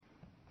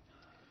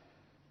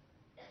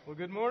Well,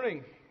 good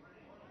morning.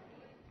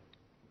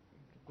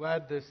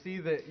 Glad to see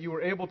that you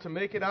were able to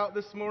make it out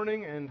this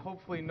morning, and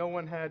hopefully no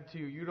one had to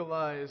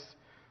utilize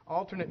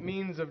alternate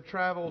means of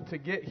travel to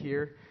get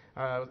here.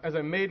 As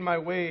I made my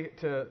way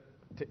to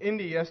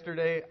Indy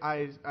yesterday,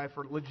 I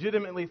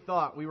legitimately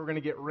thought we were going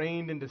to get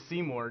rained into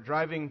Seymour,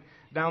 driving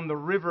down the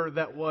river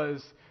that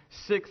was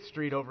 6th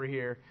Street over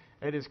here.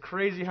 It is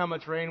crazy how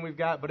much rain we've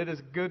got, but it is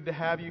good to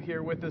have you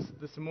here with us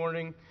this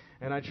morning,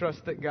 and I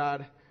trust that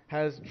God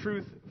has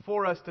truth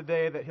for us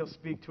today, that He'll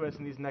speak to us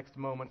in these next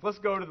moments. Let's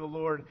go to the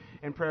Lord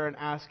in prayer and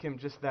ask Him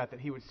just that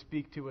He would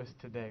speak to us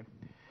today.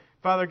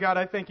 Father God,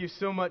 I thank you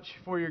so much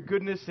for your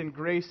goodness and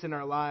grace in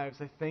our lives.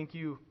 I thank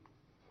you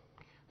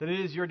that it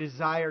is your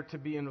desire to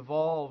be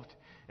involved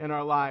in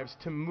our lives,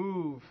 to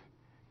move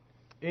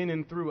in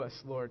and through us,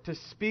 Lord, to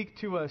speak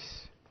to us,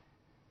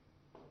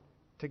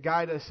 to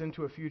guide us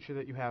into a future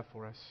that you have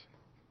for us.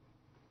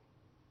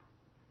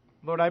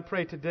 Lord, I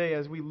pray today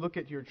as we look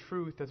at your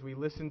truth, as we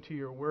listen to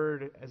your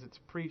word, as it's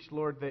preached,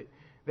 Lord,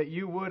 that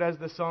you would, as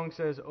the song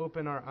says,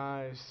 open our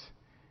eyes,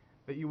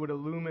 that you would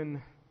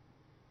illumine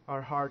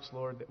our hearts,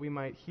 Lord, that we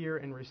might hear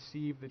and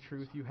receive the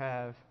truth you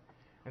have,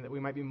 and that we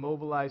might be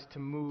mobilized to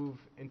move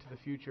into the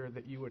future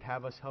that you would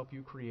have us help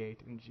you create.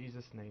 In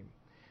Jesus' name,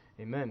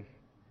 amen.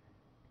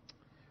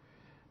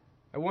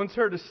 I once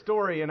heard a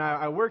story, and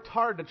I worked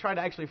hard to try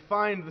to actually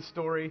find the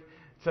story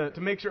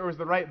to make sure it was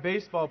the right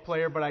baseball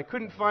player, but I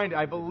couldn't find it.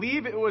 I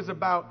believe it was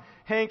about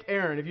Hank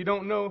Aaron. If you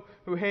don't know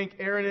who Hank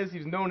Aaron is,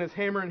 he's known as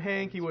Hammer and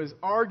Hank. He was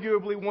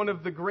arguably one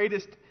of the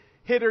greatest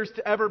hitters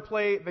to ever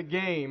play the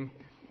game.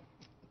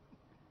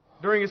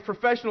 During his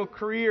professional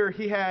career,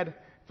 he had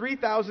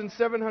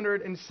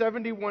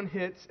 3,771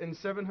 hits and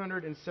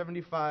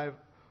 775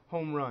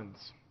 home runs.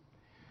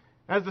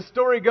 As the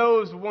story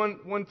goes,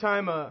 one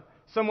time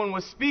someone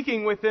was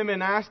speaking with him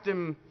and asked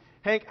him,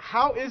 Hank,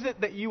 how is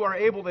it that you are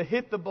able to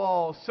hit the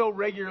ball so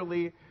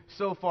regularly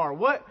so far?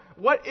 What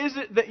is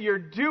it that you're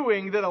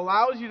doing that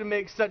allows you to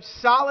make such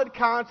solid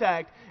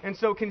contact and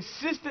so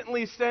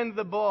consistently send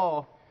the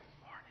ball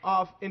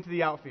off into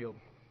the outfield?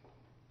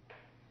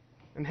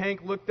 And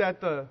Hank looked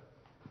at the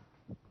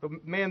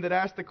man that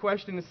asked the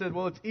question and said,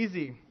 well, it's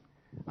easy.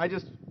 I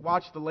just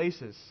watch the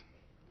laces.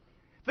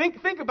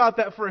 Think about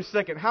that for a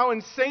second, how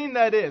insane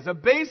that is. A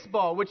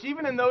baseball, which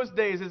even in those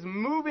days is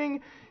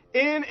moving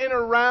in and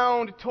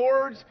around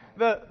towards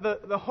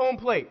the home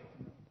plate,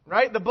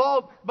 right? The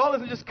ball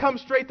doesn't just come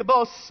straight. The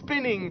ball's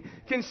spinning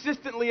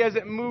consistently as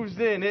it moves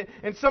in.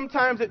 And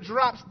sometimes it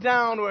drops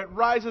down, or it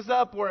rises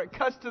up, or it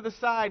cuts to the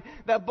side.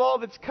 That ball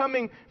that's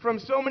coming from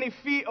so many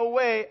feet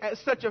away at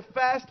such a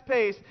fast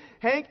pace.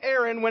 Hank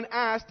Aaron, when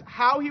asked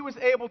how he was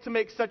able to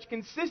make such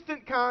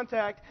consistent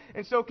contact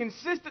and so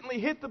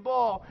consistently hit the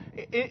ball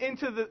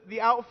into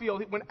the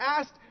outfield, when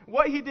asked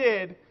what he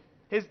did,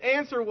 his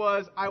answer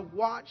was, I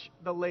watch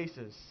the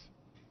laces.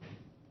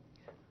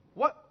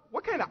 What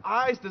kind of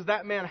eyes does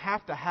that man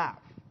have to have?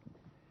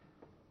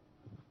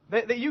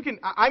 That you can,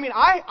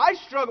 I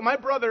struggle. My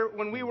brother,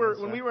 when we were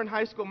in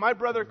high school, my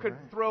brother could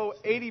throw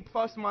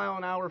 80+ mile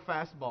an hour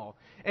fastball.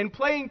 And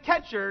playing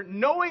catcher,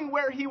 knowing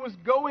where he was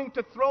going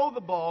to throw the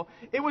ball,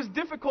 it was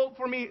difficult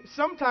for me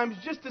sometimes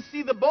just to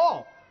see the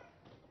ball,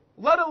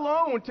 let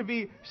alone to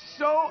be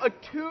so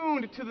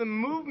attuned to the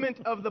movement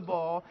of the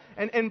ball,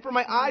 and for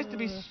my eyes to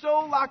be so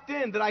locked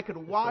in that I could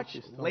watch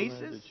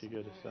laces. Did you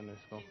go to Sunday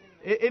school?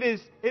 It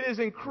is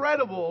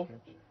incredible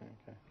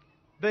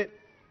that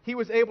he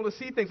was able to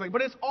see things like.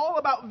 But it's all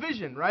about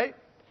vision, right?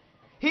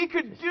 He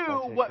could do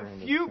what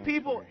few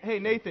people. Hey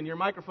Nathan, your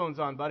microphone's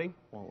on, buddy.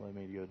 Won't let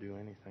me go do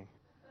anything.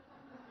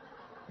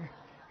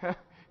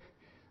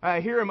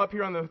 I hear him up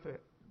here on the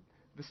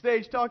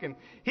stage talking.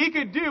 He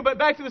could do, but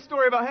back to the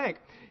story about Hank.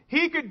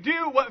 He could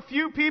do what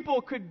few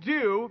people could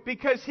do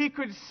because he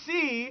could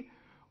see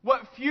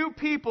what few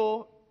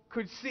people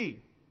could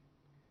see.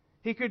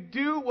 He could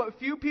do what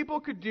few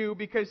people could do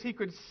because he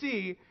could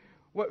see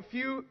what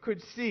few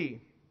could see.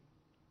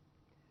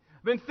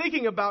 I've been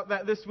thinking about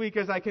that this week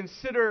as I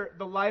consider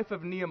the life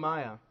of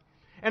Nehemiah.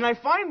 And I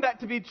find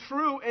that to be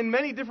true in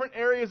many different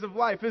areas of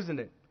life, isn't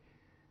it?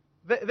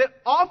 That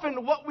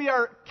often what we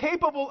are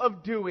capable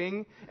of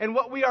doing and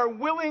what we are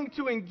willing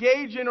to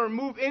engage in or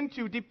move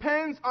into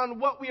depends on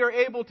what we are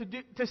able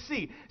to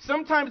see.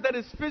 Sometimes that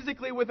is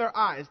physically with our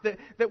eyes. That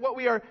what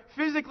we are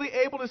physically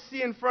able to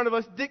see in front of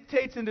us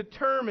dictates and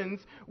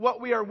determines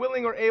what we are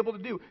willing or able to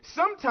do.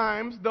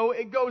 Sometimes, though,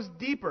 it goes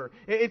deeper.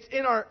 It's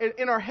in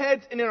our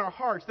heads and in our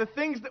hearts. The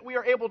things that we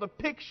are able to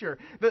picture,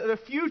 the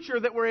future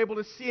that we're able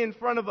to see in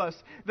front of us,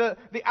 the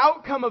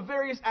outcome of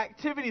various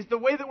activities, the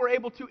way that we're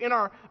able to, in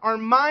our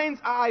mind's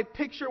eye,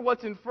 picture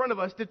what's in front of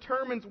us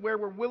determines where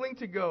we're willing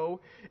to go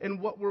and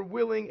what we're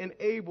willing and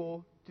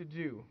able to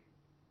do.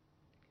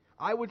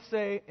 I would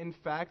say, in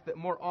fact, that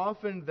more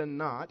often than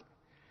not,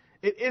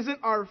 it isn't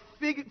our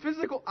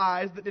physical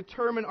eyes that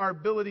determine our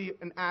ability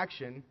and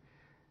action,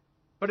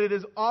 but it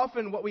is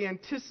often what we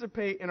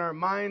anticipate in our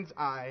mind's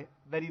eye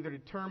that either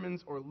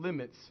determines or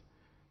limits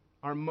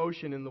our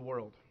motion in the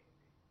world.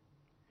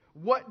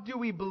 What do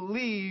we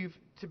believe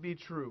to be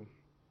true?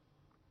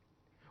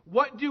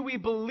 What do we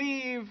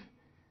believe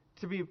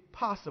to be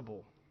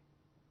possible?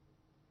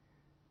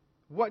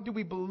 What do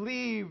we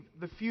believe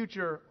the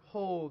future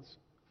holds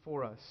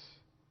for us?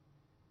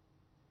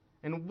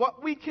 And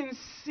what we can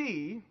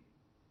see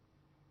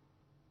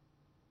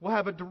will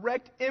have a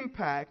direct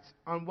impact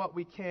on what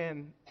we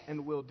can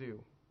and will do.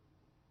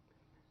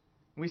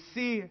 We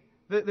see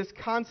this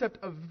concept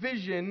of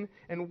vision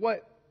and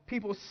what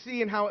people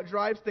see and how it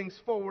drives things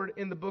forward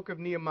in the book of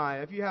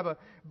Nehemiah. If you have a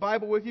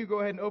Bible with you, go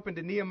ahead and open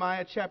to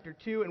Nehemiah chapter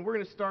 2, and we're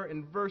going to start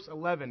in verse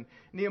 11.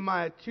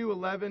 Nehemiah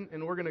 2:11,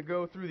 and we're going to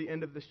go through the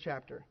end of this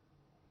chapter.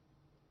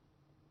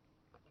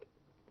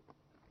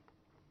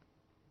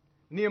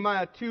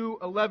 Nehemiah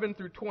 2:11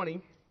 through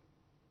 20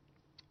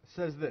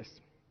 says this.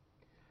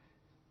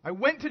 I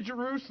went to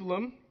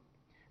Jerusalem,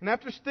 and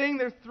after staying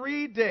there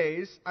 3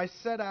 days, I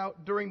set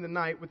out during the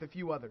night with a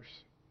few others.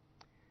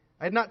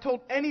 I had not told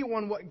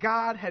anyone what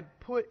God had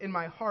put in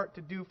my heart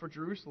to do for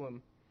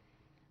Jerusalem.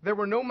 There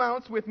were no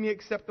mounts with me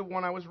except the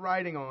one I was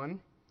riding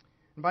on.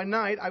 And by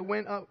night I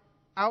went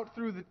out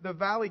through the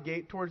valley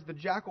gate towards the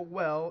Jackal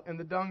Well and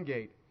the Dung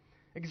Gate,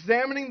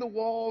 examining the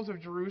walls of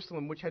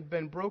Jerusalem which had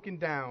been broken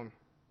down,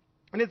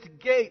 and its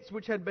gates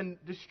which had been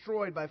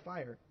destroyed by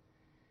fire.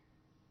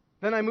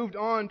 Then I moved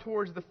on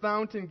towards the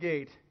Fountain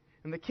Gate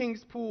and the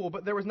King's Pool,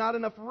 but there was not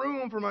enough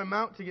room for my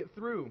mount to get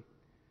through.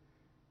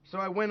 So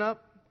I went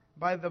up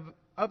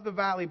the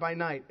valley by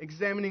night,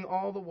 examining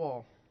all the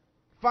wall.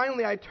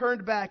 Finally, I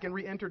turned back and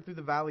re-entered through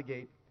the valley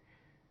gate.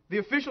 The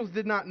officials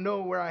did not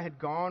know where I had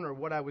gone or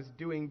what I was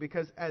doing,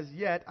 because as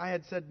yet I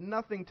had said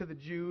nothing to the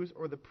Jews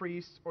or the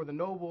priests or the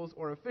nobles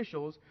or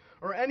officials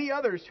or any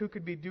others who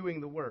could be doing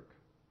the work.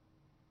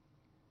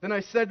 Then I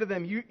said to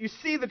them, You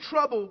see the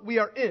trouble we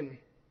are in.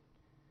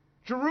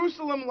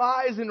 Jerusalem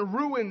lies in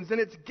ruins, and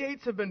its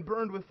gates have been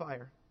burned with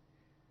fire.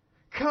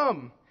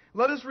 Come,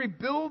 let us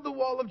rebuild the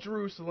wall of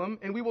Jerusalem,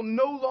 and we will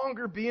no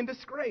longer be in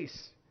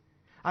disgrace.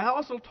 I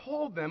also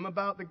told them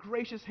about the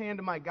gracious hand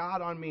of my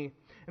God on me,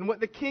 and what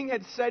the king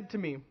had said to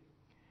me.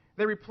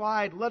 They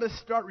replied, Let us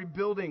start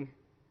rebuilding.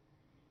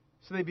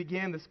 So they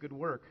began this good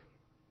work.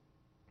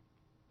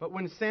 But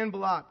when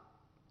Sanballat,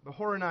 the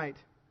Horonite,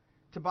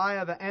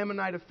 Tobiah, the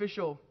Ammonite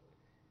official,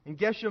 and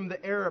Geshem,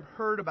 the Arab,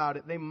 heard about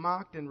it, they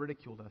mocked and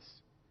ridiculed us.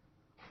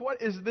 What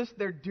is this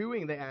they're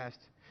doing, they asked.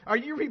 Are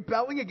you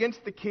rebelling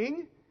against the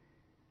king?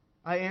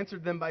 I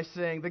answered them by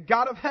saying, The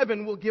God of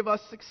heaven will give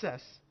us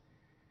success.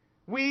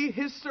 We,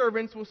 his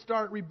servants, will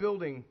start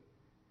rebuilding.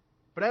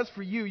 But as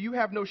for you, you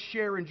have no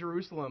share in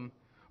Jerusalem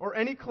or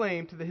any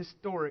claim to the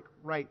historic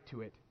right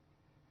to it.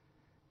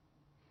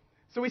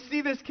 So we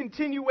see this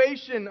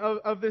continuation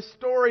of this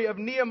story of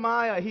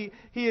Nehemiah.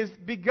 He has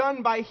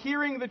begun by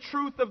hearing the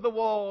truth of the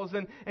walls,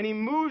 and he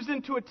moves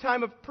into a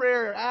time of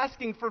prayer,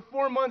 asking for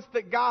 4 months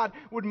that God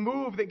would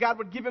move, that God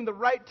would give him the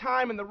right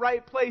time and the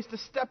right place to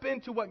step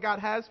into what God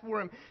has for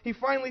him. He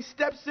finally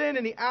steps in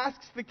and he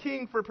asks the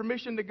king for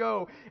permission to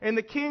go. And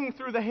the king,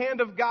 through the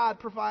hand of God,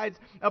 provides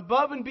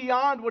above and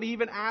beyond what he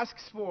even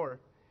asks for.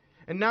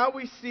 And now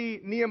we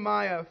see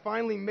Nehemiah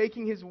finally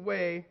making his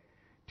way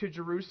to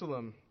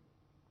Jerusalem.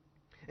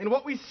 And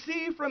what we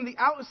see from the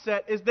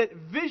outset is that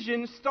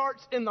vision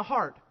starts in the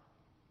heart.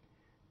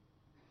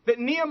 That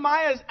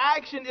Nehemiah's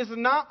action is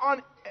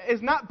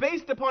not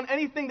based upon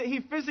anything that he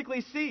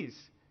physically sees.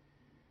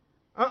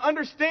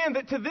 Understand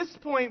that to this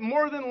point,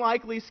 more than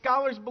likely,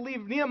 scholars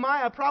believe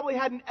Nehemiah probably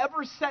hadn't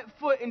ever set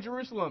foot in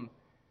Jerusalem.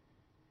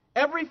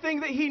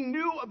 Everything that he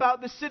knew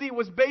about the city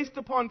was based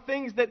upon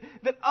things that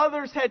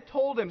others had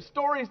told him,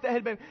 stories that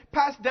had been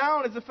passed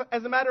down,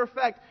 as a matter of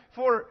fact,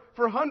 for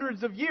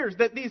hundreds of years,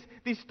 that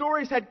these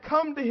stories had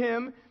come to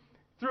him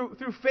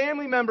through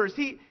family members.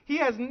 He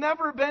has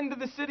never been to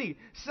the city.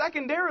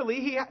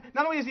 Secondarily,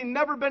 not only has he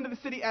never been to the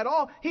city at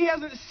all, he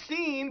hasn't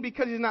seen,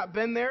 because he's not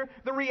been there,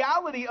 the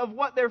reality of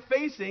what they're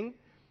facing,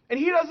 and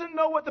he doesn't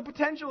know what the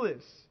potential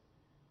is.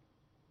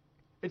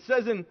 It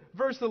says in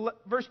verse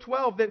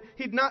 12 that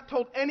he'd not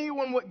told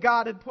anyone what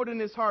God had put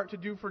in his heart to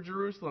do for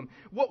Jerusalem.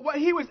 What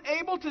he was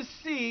able to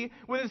see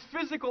with his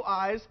physical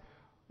eyes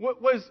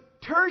was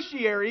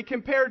tertiary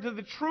compared to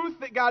the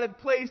truth that God had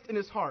placed in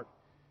his heart.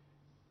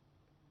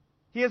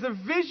 He has a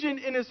vision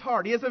in his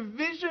heart. He has a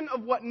vision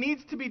of what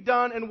needs to be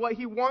done and what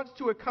he wants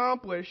to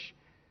accomplish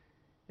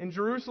in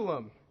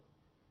Jerusalem.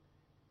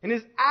 And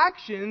his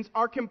actions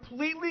are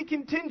completely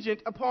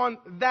contingent upon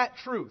that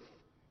truth.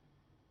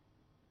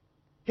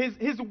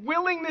 His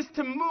willingness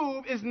to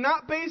move is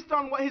not based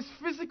on what his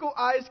physical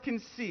eyes can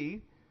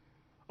see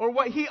or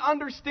what he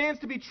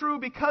understands to be true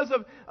because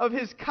of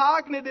his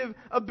cognitive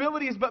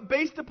abilities, but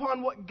based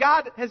upon what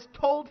God has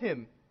told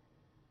him.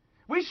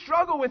 We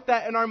struggle with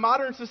that in our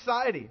modern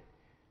society.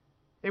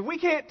 If we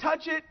can't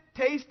touch it,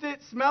 taste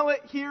it, smell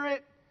it, hear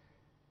it,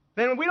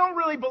 then we don't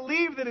really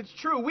believe that it's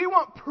true. We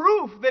want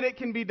proof that it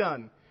can be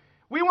done.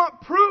 We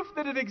want proof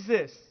that it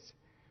exists.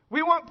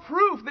 We want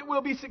proof that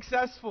we'll be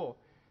successful.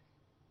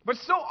 But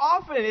so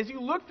often, as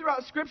you look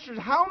throughout Scriptures,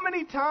 how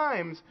many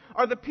times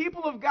are the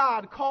people of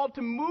God called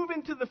to move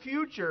into the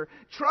future,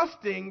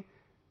 trusting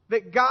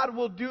that God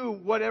will do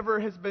whatever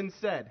has been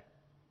said?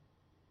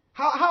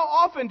 How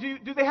often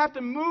do they have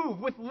to move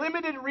with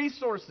limited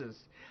resources?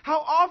 How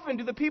often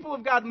do the people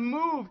of God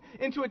move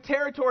into a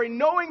territory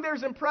knowing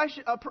there's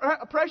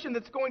oppression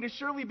that's going to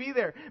surely be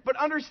there, but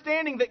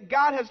understanding that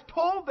God has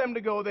told them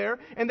to go there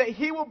and that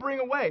He will bring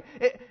a way?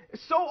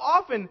 So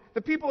often,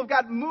 the people of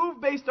God move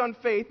based on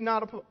faith,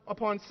 not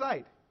upon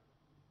sight.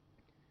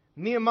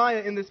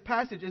 Nehemiah in this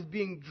passage is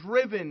being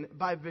driven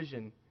by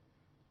vision.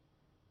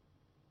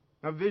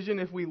 Now, vision,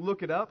 if we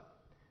look it up,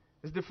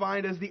 is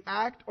defined as the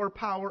act or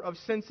power of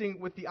sensing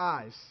with the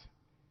eyes,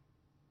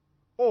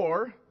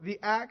 or the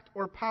act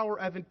or power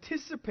of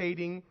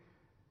anticipating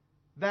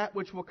that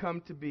which will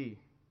come to be.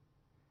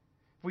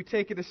 If we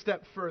take it a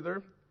step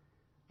further,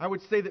 I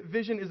would say that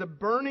vision is a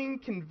burning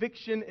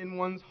conviction in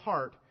one's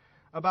heart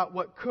about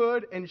what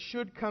could and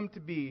should come to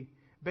be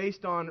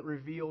based on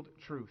revealed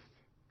truth.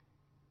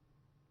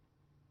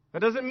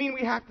 That doesn't mean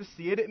we have to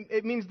see it.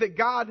 It means that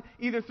God,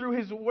 either through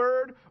His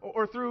Word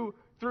or through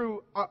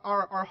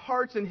our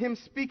hearts and Him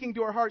speaking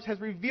to our hearts, has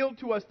revealed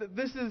to us that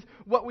this is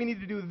what we need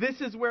to do. This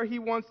is where He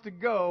wants to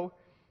go.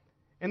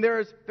 And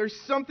there's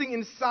something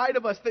inside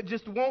of us that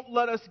just won't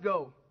let us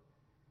go.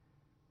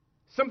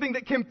 Something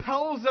that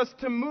compels us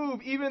to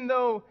move even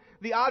though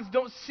the odds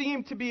don't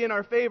seem to be in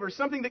our favor.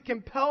 Something that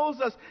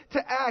compels us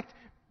to act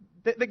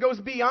that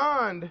goes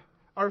beyond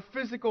our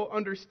physical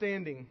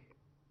understanding.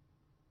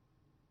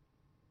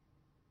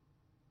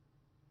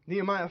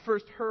 Nehemiah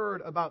first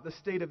heard about the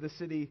state of the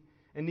city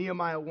in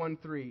Nehemiah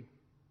 1:3.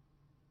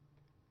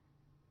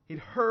 He'd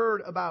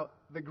heard about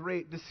the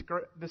great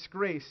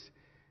disgrace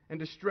and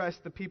distress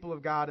the people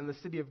of God and the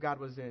city of God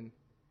was in.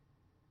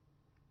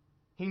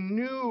 He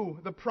knew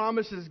the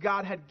promises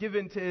God had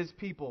given to His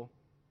people.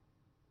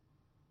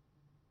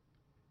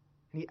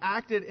 And he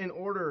acted in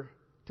order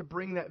to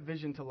bring that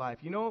vision to life.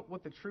 You know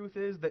what the truth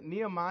is? That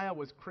Nehemiah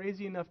was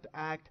crazy enough to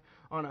act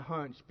on a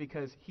hunch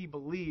because he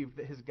believed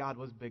that his God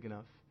was big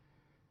enough.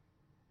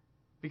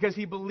 Because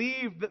he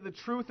believed that the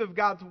truth of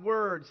God's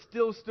word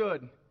still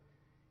stood.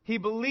 He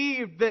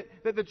believed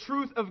that the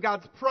truth of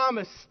God's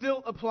promise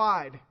still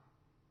applied.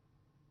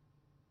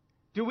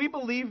 Do we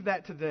believe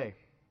that today?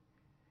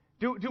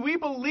 Do we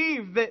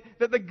believe that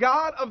the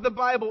God of the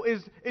Bible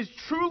is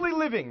truly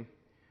living?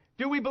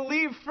 Do we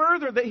believe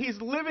further that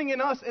He's living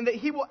in us and that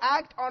He will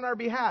act on our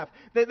behalf?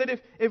 That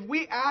if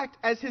we act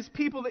as His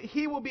people, that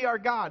He will be our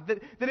God.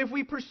 That if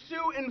we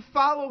pursue and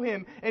follow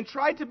Him and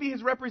try to be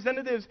His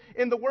representatives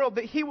in the world,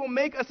 that He will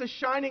make us a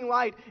shining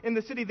light in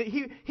the city. That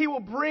He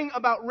will bring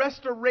about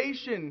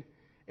restoration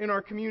in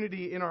our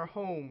community, in our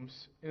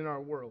homes, in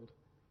our world.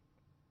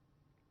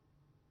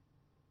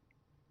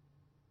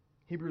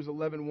 Hebrews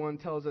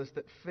 11:1 tells us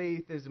that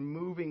faith is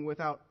moving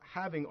without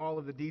having all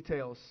of the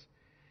details.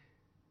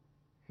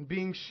 And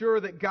being sure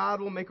that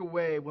God will make a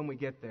way when we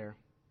get there.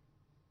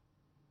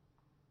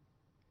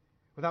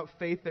 Without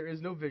faith, there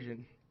is no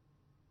vision.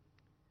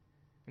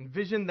 And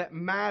vision that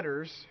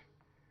matters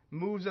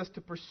moves us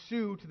to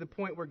pursue to the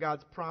point where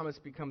God's promise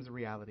becomes a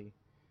reality.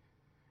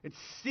 It's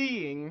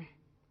seeing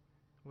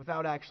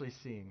without actually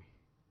seeing.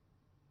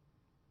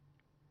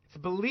 It's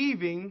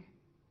believing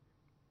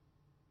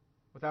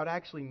without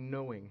actually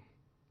knowing.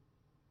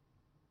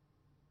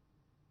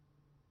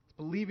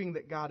 Believing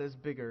that God is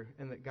bigger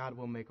and that God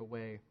will make a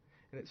way.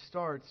 And it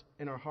starts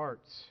in our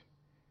hearts.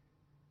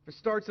 If it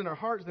starts in our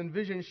hearts, then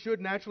vision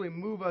should naturally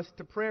move us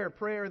to prayer.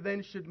 Prayer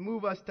then should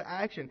move us to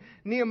action.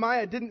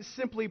 Nehemiah didn't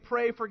simply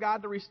pray for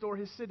God to restore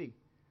his city.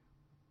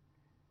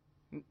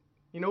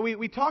 You know,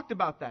 we talked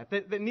about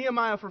that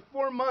Nehemiah for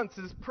 4 months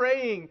is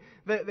praying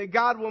that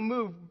God will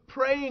move,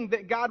 praying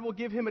that God will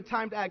give him a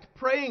time to act,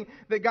 praying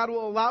that God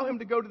will allow him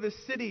to go to this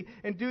city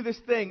and do this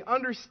thing,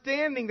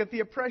 understanding that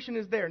the oppression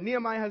is there.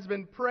 Nehemiah has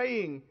been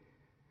praying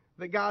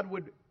that God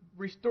would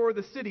restore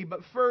the city,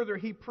 but further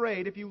he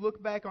prayed, if you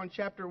look back on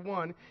chapter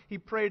 1, he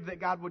prayed that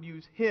God would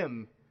use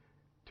him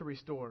to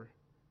restore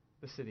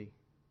the city.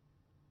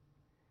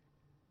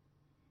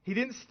 He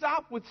didn't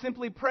stop with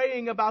simply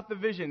praying about the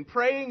vision,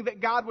 praying that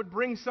God would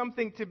bring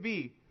something to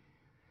be,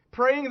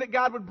 praying that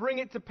God would bring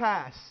it to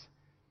pass.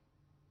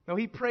 No,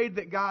 he prayed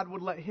that God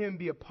would let him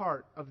be a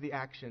part of the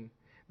action,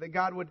 that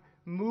God would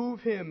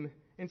move him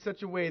in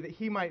such a way that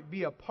he might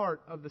be a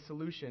part of the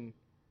solution.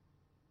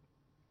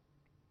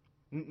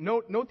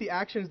 Note the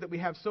actions that we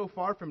have so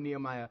far from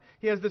Nehemiah.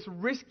 He has this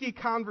risky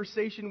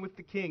conversation with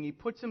the king. He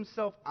puts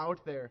himself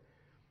out there.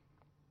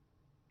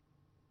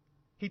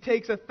 He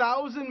takes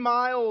 1,000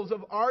 miles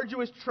of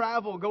arduous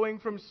travel going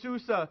from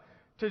Susa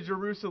to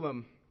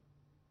Jerusalem.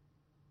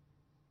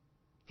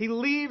 He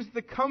leaves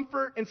the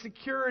comfort and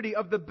security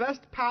of the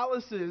best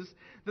palaces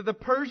that the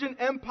Persian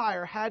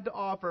Empire had to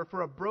offer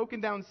for a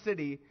broken down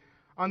city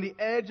on the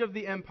edge of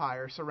the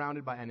empire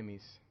surrounded by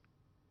enemies.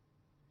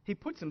 He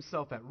puts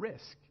himself at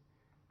risk.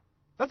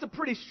 That's a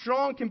pretty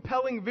strong,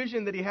 compelling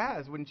vision that he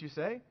has, wouldn't you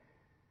say?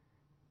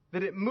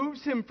 That it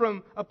moves him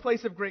from a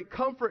place of great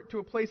comfort to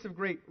a place of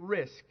great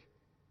risk.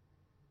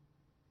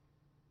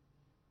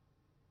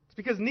 It's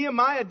because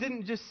Nehemiah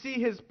didn't just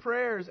see his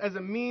prayers as a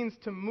means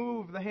to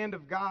move the hand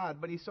of God,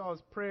 but he saw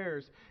his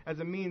prayers as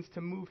a means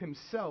to move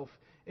himself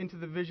into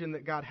the vision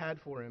that God had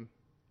for him.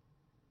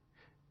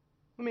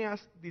 Let me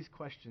ask these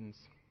questions.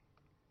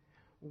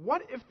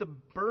 What if the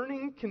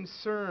burning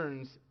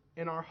concerns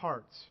in our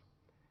hearts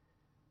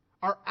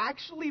are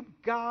actually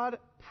God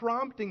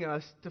prompting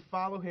us to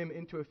follow him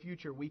into a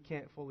future we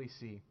can't fully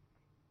see?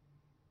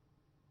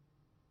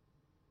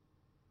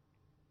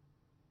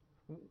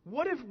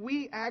 What if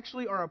we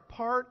actually are a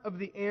part of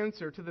the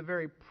answer to the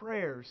very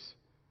prayers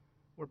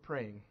we're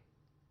praying?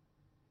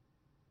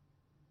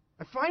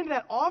 I find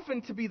that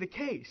often to be the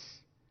case.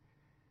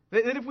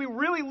 That if we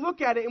really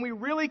look at it and we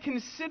really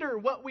consider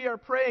what we are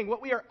praying,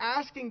 what we are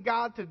asking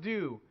God to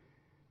do,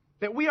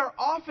 that we are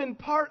often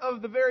part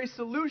of the very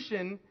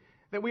solution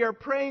that we are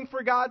praying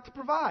for God to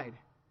provide.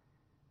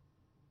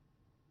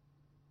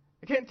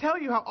 I can't tell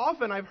you how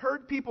often I've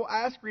heard people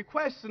ask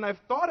requests, and I've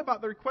thought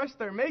about the requests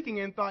they're making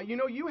and thought,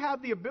 you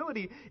have the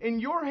ability in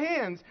your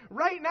hands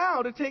right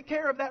now to take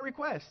care of that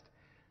request.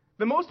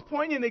 The most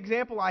poignant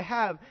example I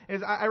have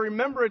is I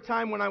remember a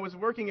time when I was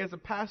working as a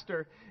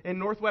pastor in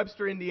North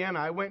Webster, Indiana.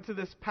 I went to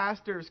this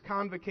pastor's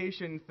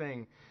convocation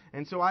thing.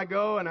 And so I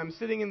go and I'm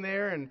sitting in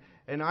there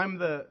and I'm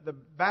the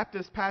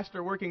Baptist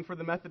pastor working for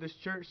the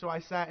Methodist Church. So I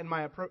sat in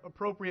my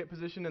appropriate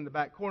position in the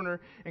back corner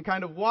and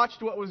kind of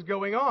watched what was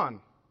going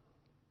on.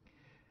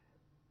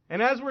 And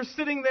as we're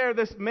sitting there,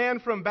 this man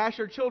from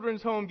Basher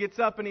Children's Home gets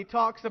up and he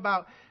talks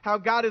about how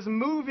God is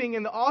moving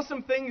and the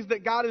awesome things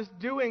that God is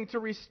doing to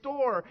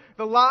restore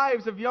the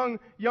lives of young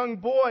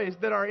boys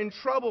that are in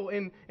trouble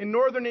in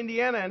northern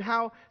Indiana, and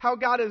how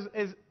God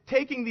is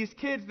taking these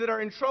kids that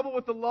are in trouble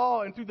with the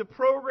law, and through the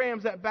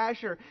programs at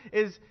Basher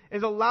is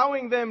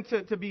allowing them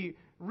to be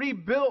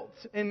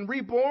rebuilt and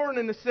reborn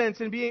in a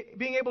sense, and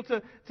being able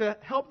to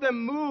help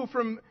them move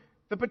from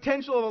the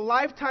potential of a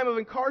lifetime of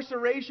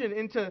incarceration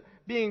into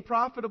being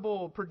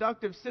profitable,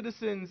 productive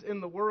citizens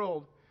in the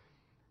world.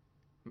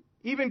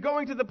 Even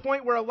going to the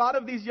point where a lot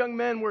of these young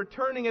men were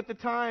turning at the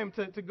time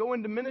to go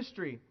into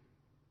ministry.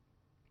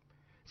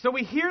 So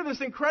we hear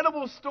this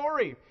incredible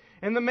story,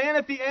 and the man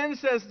at the end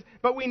says,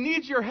 but we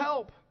need your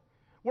help.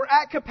 We're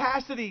at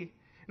capacity,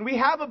 and we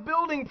have a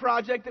building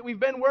project that we've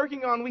been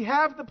working on. We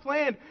have the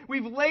plan.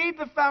 We've laid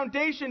the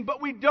foundation,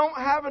 but we don't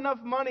have enough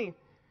money.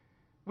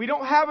 We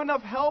don't have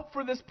enough help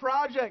for this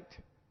project.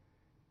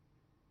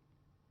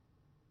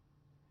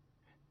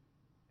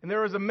 And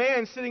there was a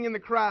man sitting in the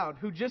crowd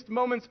who just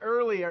moments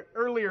earlier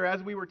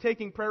as we were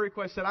taking prayer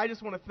requests said, I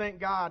just want to thank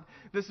God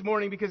this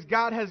morning because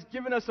God has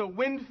given us a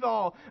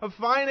windfall of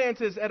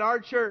finances at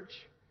our church.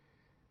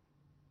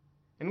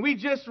 And we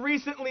just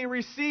recently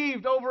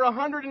received over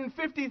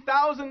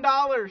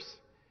 $150,000.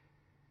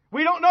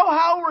 We don't know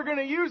how we're going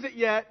to use it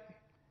yet,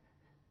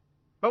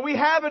 but we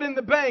have it in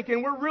the bank,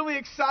 and we're really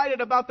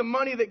excited about the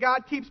money that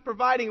God keeps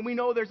providing, and we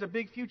know there's a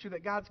big future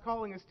that God's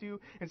calling us to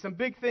and some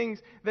big things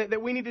that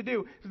we need to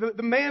do. So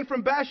the man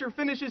from Basher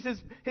finishes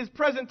his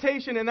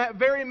presentation, and that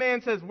very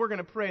man says, we're going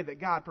to pray that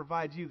God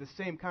provides you the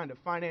same kind of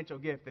financial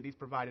gift that he's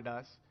provided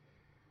us.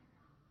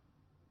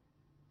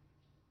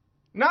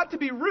 Not to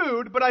be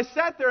rude, but I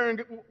sat there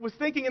and was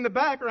thinking in the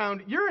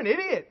background, you're an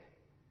idiot.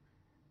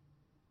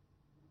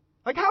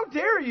 Like, how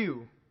dare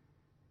you?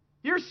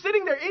 You're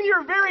sitting there in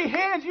your very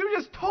hands. You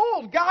just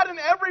told God and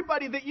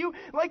everybody that you,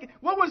 like,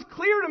 what was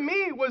clear to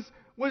me was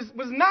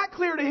not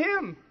clear to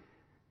him.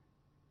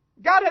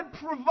 God had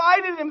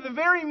provided him the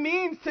very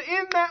means to,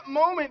 in that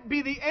moment,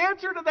 be the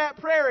answer to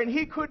that prayer, and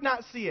he could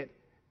not see it.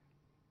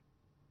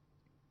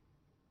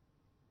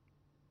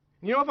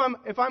 You know,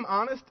 if I'm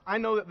honest, I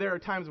know that there are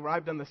times where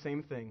I've done the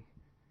same thing.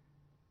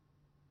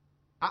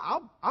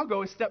 I'll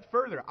go a step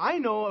further. I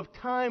know of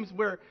times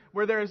where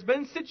there has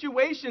been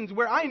situations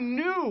where I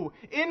knew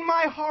in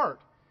my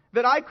heart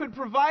that I could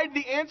provide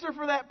the answer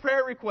for that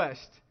prayer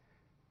request.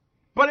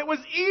 But it was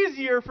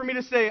easier for me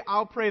to say,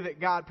 I'll pray that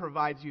God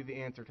provides you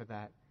the answer to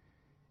that.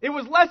 It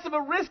was less of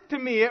a risk to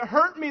me. It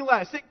hurt me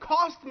less. It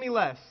cost me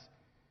less.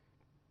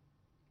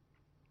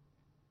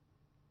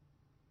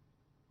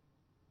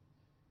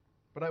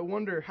 But I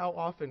wonder how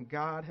often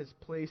God has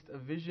placed a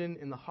vision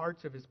in the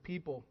hearts of his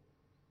people.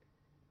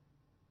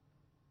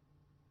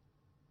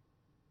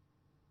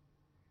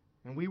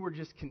 And we were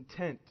just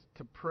content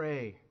to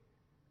pray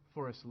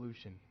for a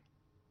solution.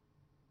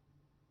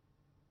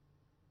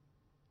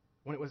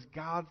 When it was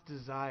God's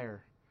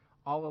desire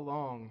all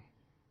along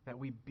that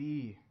we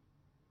be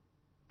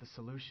the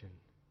solution.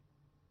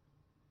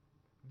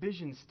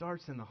 Vision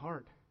starts in the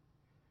heart.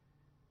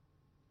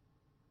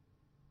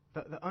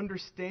 The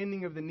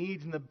understanding of the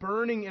needs and the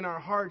burning in our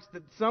hearts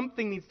that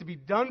something needs to be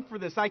done for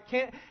this. I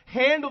can't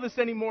handle this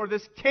anymore.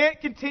 This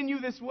can't continue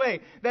this way.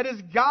 That is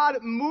God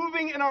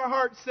moving in our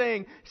hearts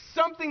saying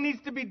something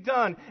needs to be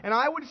done. And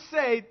I would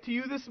say to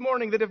you this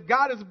morning that if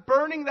God is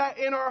burning that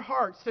in our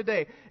hearts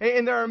today,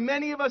 and there are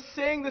many of us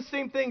saying the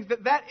same things,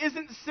 that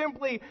isn't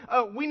simply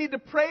we need to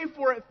pray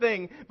for it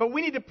thing, but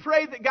we need to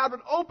pray that God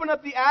would open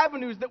up the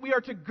avenues that we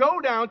are to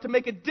go down to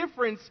make a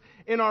difference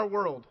in our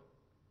world.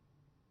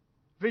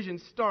 Vision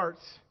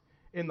starts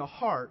in the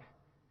heart,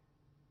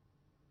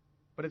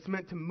 but it's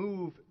meant to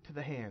move to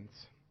the hands.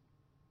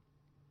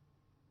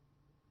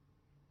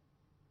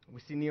 We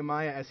see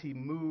Nehemiah as he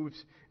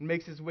moves and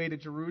makes his way to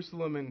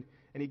Jerusalem, and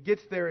he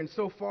gets there, and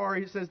so far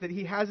he says that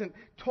he hasn't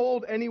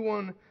told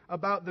anyone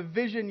about the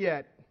vision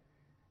yet.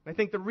 And I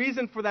think the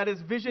reason for that is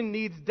vision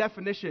needs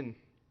definition.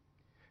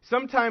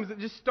 Sometimes it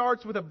just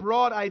starts with a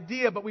broad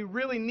idea, but we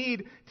really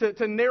need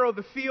to narrow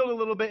the field a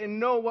little bit and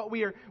know what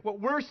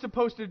we're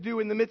supposed to do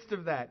in the midst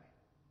of that.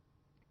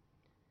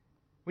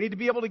 We need to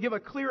be able to give a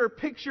clearer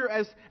picture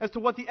as to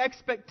what the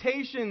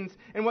expectations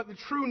and what the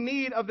true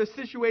need of the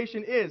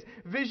situation is.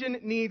 Vision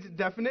needs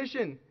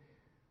definition.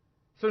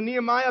 So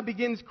Nehemiah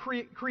begins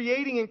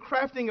creating and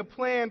crafting a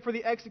plan for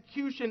the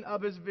execution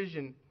of his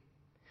vision.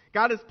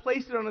 God has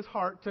placed it on his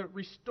heart to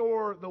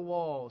restore the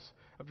walls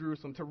of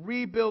Jerusalem, to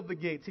rebuild the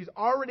gates. He's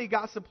already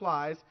got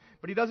supplies,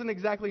 but he doesn't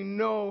exactly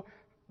know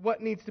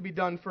what needs to be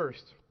done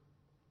first.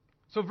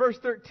 So verse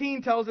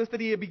 13 tells us that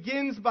he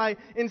begins by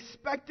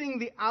inspecting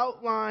the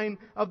outline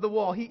of the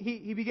wall.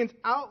 He begins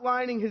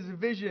outlining his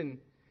vision.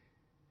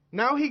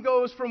 Now he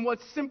goes from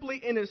what's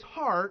simply in his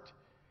heart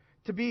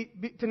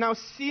to now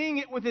seeing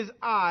it with his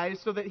eyes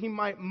so that he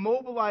might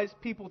mobilize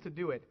people to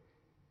do it.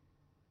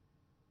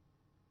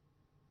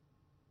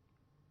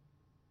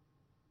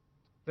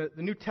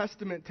 The New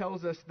Testament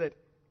tells us that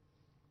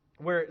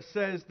where it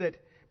says that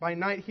by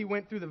night he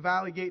went through the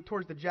valley gate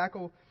towards the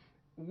Jackal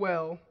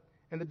well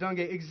and the dung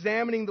gate,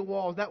 examining the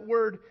walls. That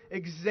word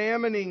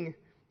examining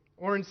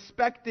or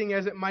inspecting,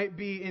 as it might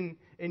be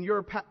in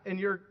your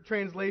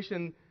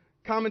translation,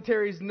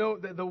 commentaries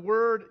note that the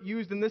word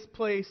used in this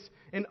place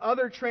in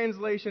other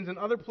translations and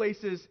other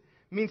places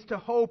means to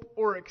hope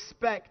or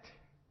expect.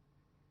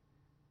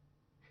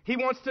 He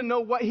wants to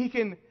know what he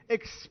can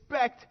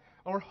expect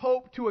or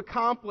hope to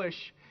accomplish.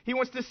 He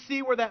wants to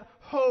see where that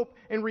hope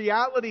and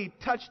reality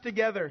touch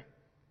together.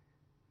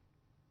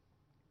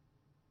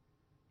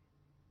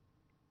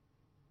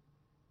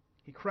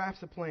 He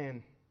crafts a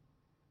plan.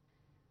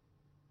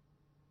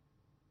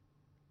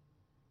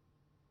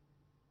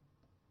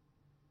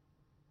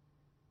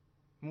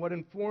 And what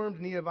informed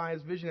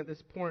Nehemiah's vision at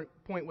this point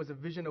was a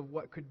vision of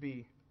what could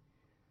be.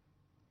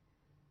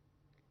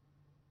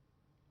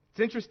 It's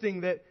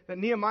interesting that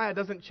Nehemiah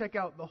doesn't check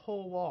out the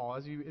whole wall.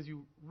 As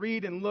you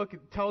read and look,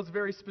 it tells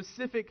very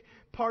specific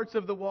parts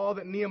of the wall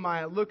that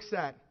Nehemiah looks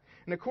at.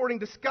 And according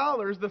to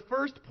scholars, the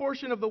first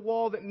portion of the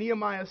wall that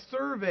Nehemiah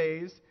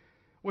surveys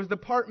was the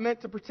part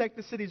meant to protect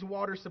the city's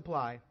water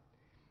supply.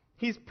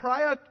 He's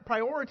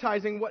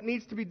prioritizing what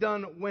needs to be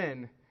done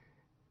when,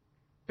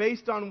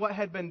 based on what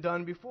had been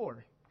done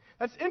before.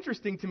 That's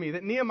interesting to me,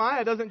 that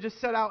Nehemiah doesn't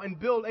just set out and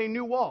build a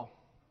new wall.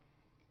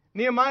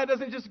 Nehemiah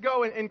doesn't just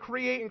go and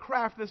create and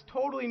craft this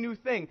totally new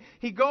thing.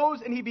 He goes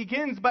and he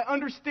begins by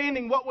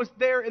understanding what was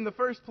there in the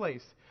first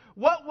place.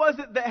 What was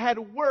it that had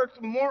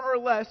worked more or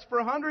less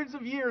for hundreds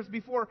of years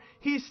before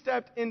he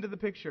stepped into the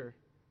picture?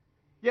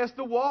 Yes,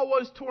 the wall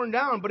was torn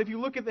down, but if you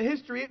look at the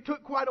history, it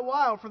took quite a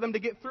while for them to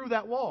get through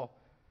that wall.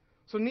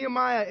 So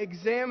Nehemiah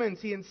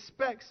examines, he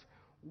inspects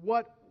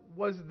what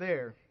was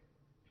there.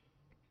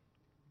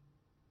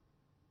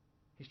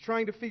 He's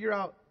trying to figure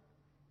out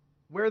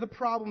where the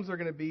problems are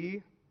going to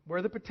be,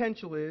 where the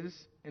potential is,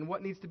 and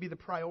what needs to be the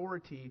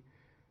priority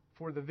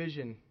for the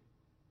vision.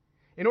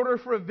 In order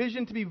for a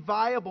vision to be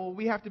viable,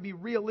 we have to be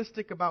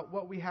realistic about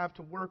what we have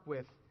to work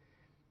with.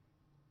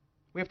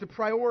 We have to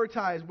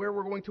prioritize where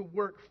we're going to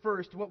work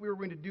first, what we were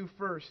going to do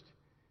first,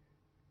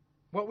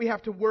 what we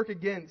have to work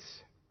against,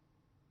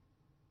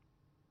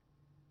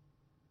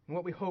 and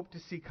what we hope to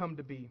see come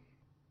to be.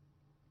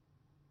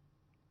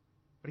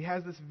 But he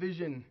has this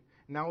vision.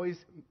 Now he's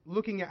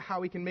looking at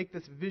how he can make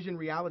this vision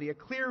reality. A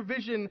clear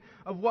vision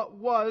of what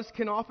was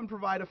can often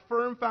provide a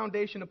firm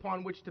foundation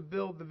upon which to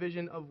build the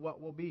vision of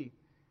what will be.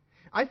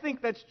 I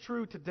think that's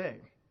true today.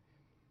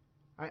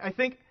 I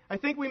think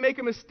we make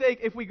a mistake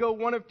if we go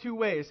one of two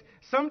ways.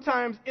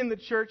 Sometimes in the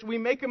church, we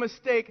make a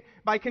mistake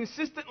by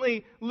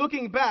consistently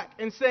looking back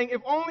and saying,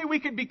 if only we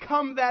could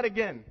become that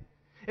again.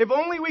 If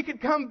only we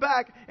could come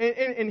back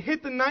and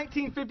hit the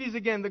 1950s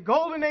again, the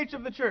golden age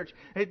of the church.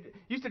 It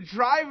used to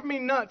drive me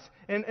nuts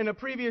in a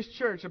previous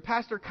church. A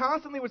pastor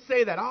constantly would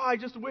say that. Oh, I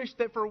just wish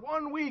that for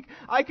 1 week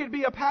I could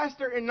be a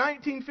pastor in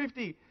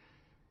 1950.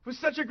 It was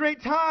such a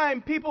great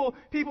time. People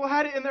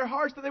had it in their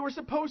hearts that they were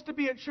supposed to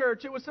be at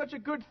church. It was such a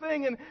good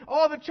thing, and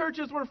all the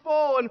churches were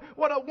full, and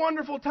what a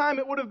wonderful time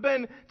it would have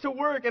been to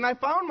work. And I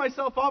found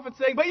myself often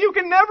saying, but you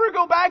can never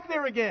go back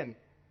there again.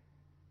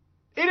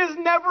 It is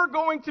never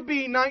going to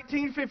be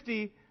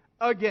 1950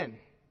 again.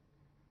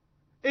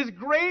 As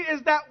great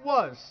as that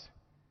was,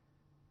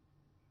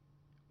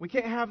 we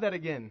can't have that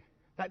again.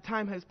 That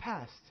time has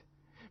passed.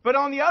 But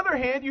on the other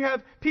hand, you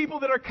have people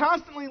that are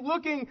constantly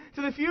looking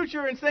to the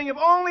future and saying, if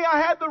only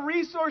I had the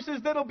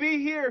resources that'll be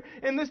here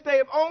in this day,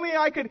 if only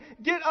I could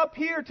get up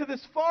here to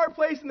this far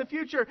place in the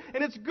future.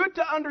 And it's good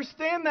to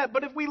understand that,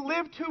 but if we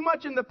live too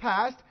much in the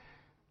past,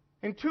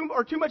 and too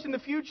much in the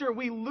future,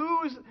 we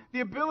lose the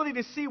ability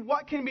to see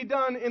what can be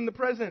done in the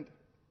present.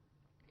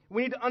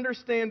 We need to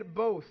understand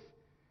both.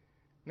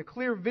 And a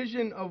clear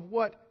vision of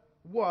what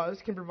was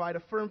can provide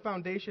a firm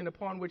foundation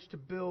upon which to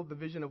build the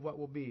vision of what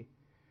will be.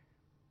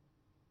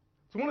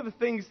 So one of the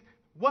things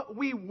what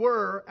we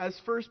were as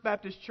First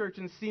Baptist Church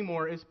in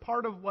Seymour is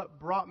part of what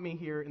brought me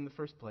here in the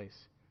first place.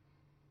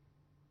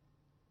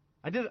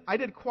 I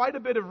did quite a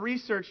bit of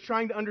research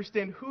trying to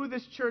understand who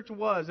this church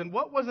was and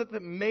what was it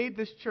that made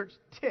this church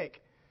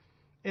tick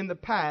in the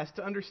past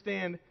to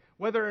understand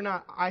whether or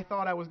not I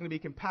thought I was going to be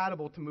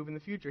compatible to move in the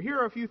future. Here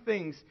are a few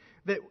things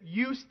that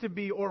used to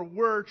be or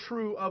were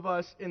true of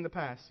us in the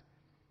past.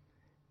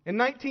 In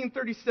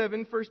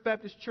 1937, First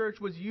Baptist Church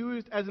was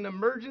used as an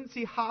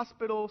emergency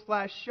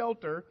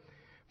hospital/shelter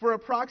for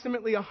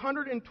approximately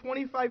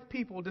 125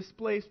 people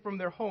displaced from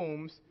their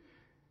homes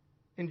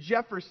in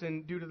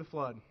Jefferson due to the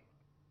flood.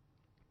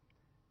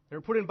 They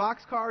were put in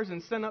boxcars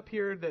and sent up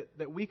here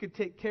that we could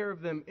take care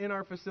of them in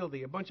our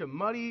facility. A bunch of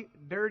muddy,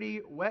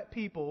 dirty, wet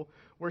people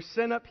were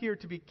sent up here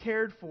to be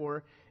cared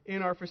for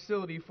in our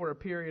facility for a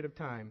period of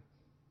time.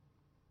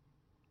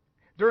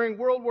 During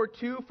World War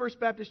II, First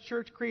Baptist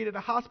Church created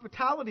a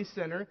hospitality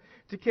center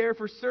to care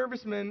for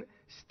servicemen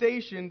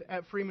stationed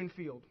at Freeman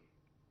Field.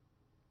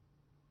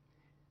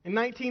 In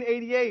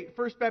 1988,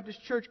 First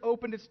Baptist Church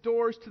opened its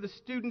doors to the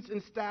students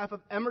and staff of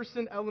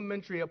Emerson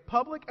Elementary, a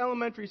public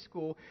elementary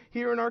school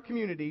here in our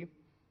community,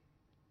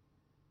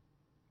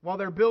 while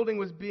their building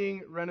was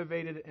being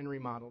renovated and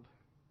remodeled.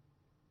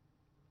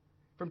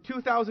 From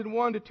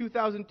 2001 to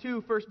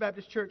 2002, First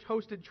Baptist Church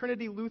hosted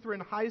Trinity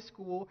Lutheran High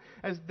School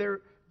as their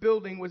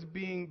building was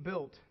being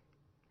built.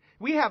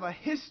 We have a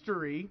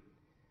history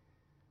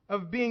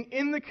of being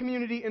in the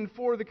community and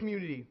for the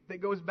community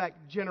that goes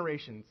back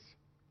generations.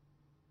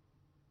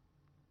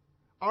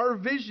 Our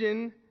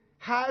vision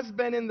has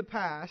been in the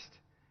past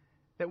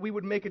that we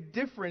would make a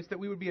difference, that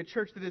we would be a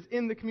church that is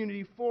in the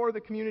community for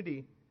the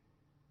community.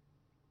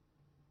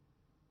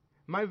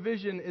 My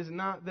vision is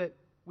not that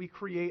we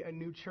create a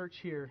new church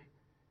here,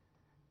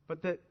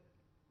 but that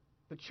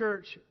the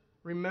church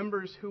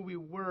remembers who we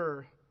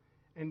were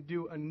and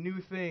do a new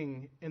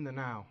thing in the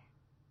now.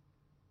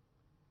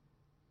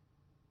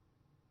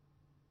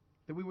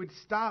 That we would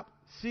stop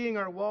seeing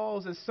our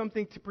walls as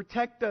something to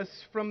protect us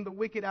from the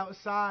wicked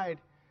outside,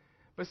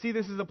 but see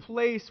this as a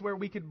place where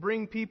we could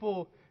bring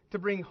people to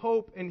bring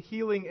hope and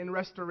healing and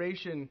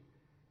restoration.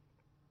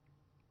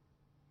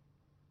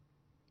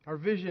 Our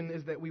vision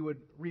is that we would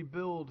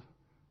rebuild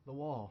the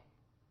wall.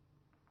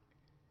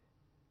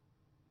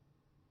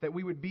 That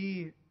we would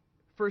be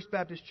First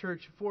Baptist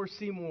Church for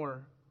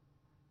Seymour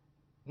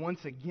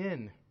once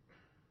again.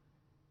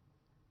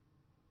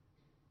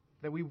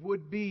 That we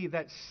would be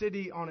that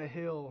city on a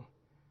hill,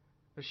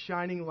 a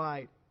shining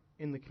light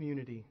in the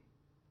community.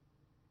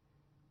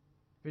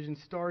 Vision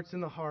starts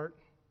in the heart,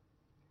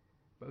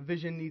 but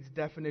vision needs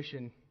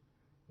definition.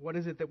 What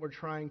is it that we're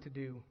trying to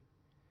do?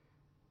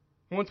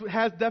 Once it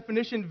has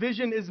definition,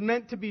 vision is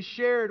meant to be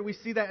shared. We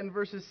see that in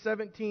verses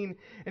 17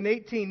 and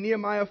 18.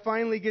 Nehemiah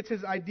finally gets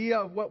his idea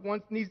of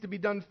what needs to be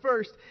done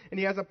first, and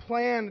he has a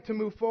plan to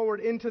move forward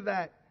into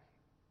that.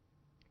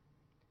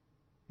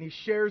 And he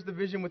shares the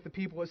vision with the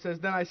people. It says,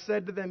 "Then I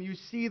said to them, you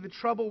see the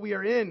trouble we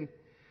are in.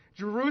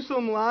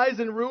 Jerusalem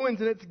lies in ruins,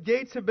 and its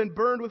gates have been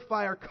burned with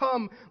fire.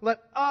 Come, let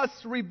us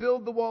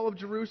rebuild the wall of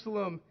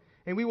Jerusalem,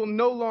 and we will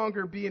no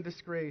longer be in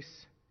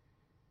disgrace."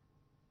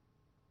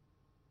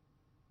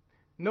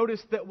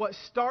 Notice that what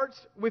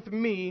starts with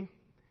me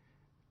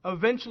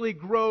eventually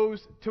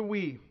grows to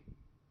we.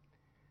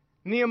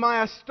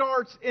 Nehemiah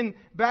starts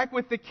back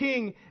with the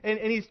king, and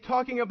he's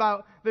talking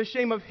about the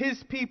shame of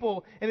his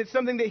people, and it's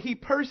something that he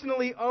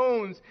personally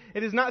owns.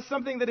 It is not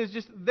something that is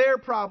just their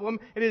problem,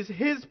 it is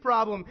his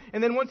problem.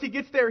 And then once he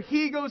gets there,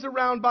 he goes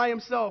around by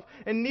himself,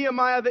 and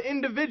Nehemiah, the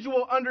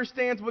individual,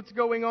 understands what's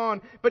going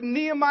on. But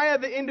Nehemiah,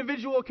 the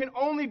individual, can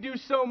only do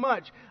so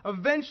much.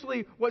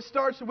 Eventually, what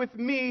starts with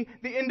me,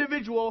 the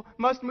individual,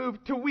 must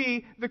move to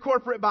we, the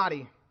corporate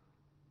body.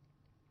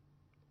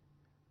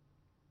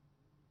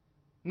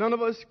 None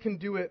of us can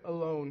do it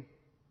alone.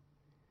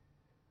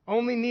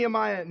 Only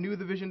Nehemiah knew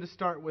the vision to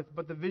start with,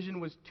 but the vision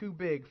was too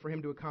big for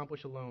him to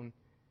accomplish alone.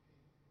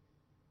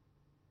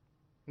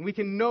 And we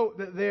can note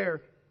that there,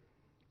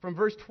 from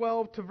verse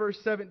 12 to verse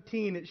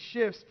 17, it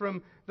shifts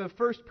from the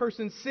first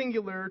person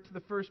singular to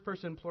the first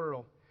person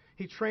plural.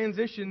 He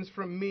transitions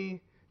from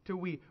me to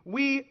we.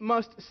 We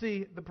must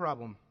see the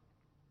problem.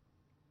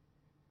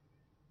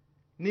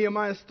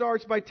 Nehemiah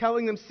starts by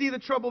telling them, see the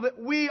trouble that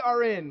we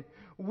are in.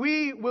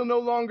 We will no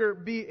longer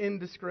be in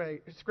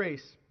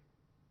disgrace.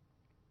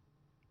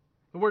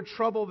 The word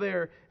trouble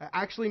there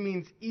actually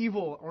means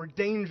evil or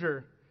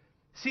danger.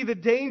 See the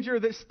danger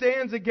that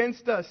stands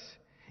against us.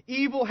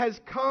 Evil has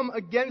come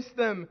against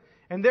them,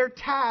 and their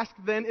task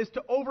then is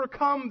to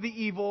overcome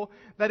the evil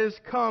that has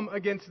come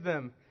against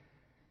them.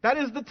 That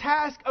is the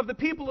task of the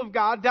people of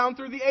God down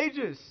through the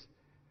ages.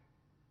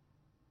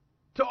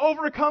 To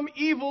overcome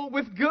evil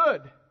with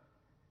good.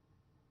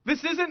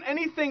 This isn't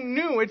anything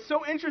new. It's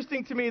so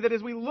interesting to me that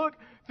as we look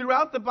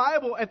throughout the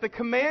Bible at the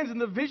commands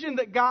and the vision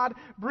that God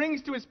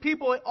brings to His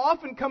people, it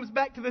often comes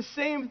back to the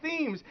same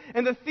themes.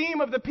 And the theme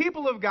of the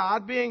people of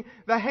God being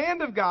the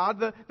hand of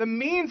God, the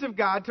means of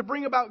God to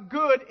bring about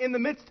good in the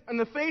midst, in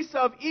the face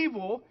of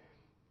evil,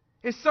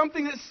 is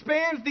something that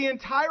spans the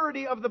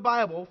entirety of the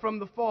Bible from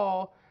the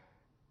fall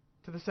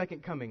to the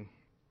second coming.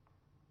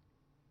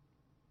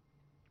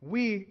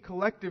 We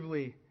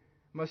collectively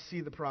must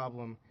see the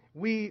problem.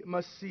 We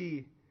must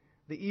see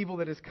the evil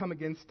that has come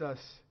against us.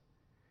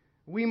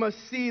 We must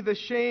see the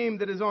shame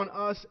that is on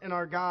us and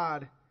our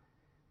God.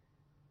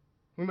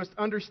 We must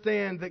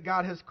understand that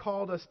God has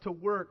called us to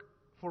work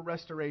for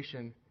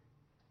restoration.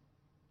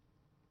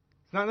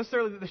 It's not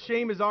necessarily that the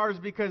shame is ours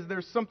because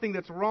there's something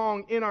that's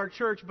wrong in our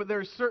church, but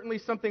there's certainly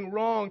something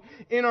wrong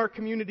in our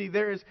community.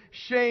 There is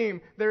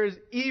shame, there is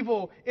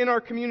evil in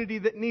our community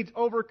that needs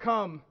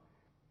overcome.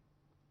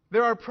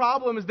 There are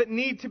problems that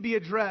need to be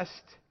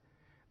addressed.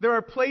 There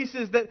are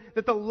places that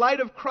the light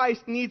of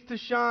Christ needs to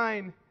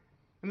shine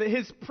and that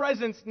His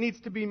presence needs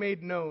to be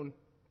made known.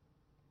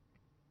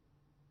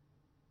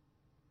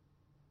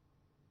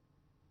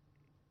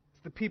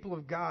 As the people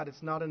of God,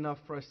 it's not enough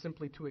for us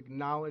simply to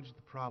acknowledge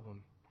the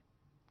problem.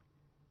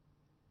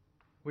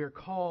 We are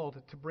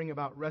called to bring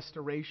about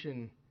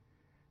restoration,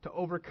 to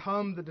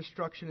overcome the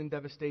destruction and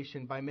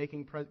devastation by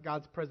making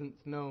God's presence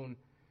known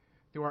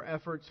through our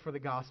efforts for the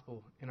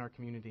gospel in our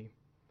community.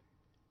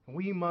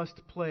 We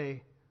must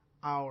play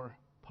our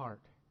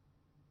part.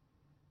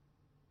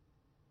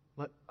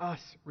 Let us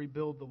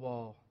rebuild the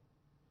wall.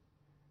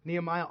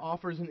 Nehemiah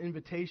offers an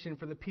invitation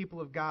for the people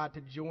of God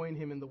to join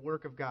him in the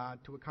work of God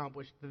to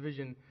accomplish the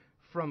vision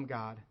from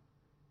God.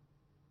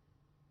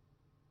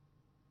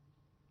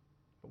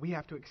 But we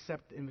have to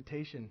accept the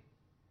invitation.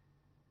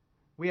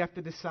 We have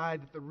to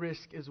decide that the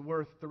risk is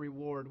worth the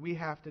reward. We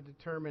have to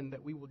determine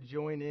that we will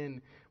join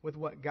in with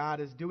what God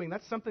is doing.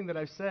 That's something that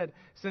I've said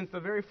since the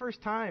very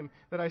first time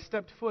that I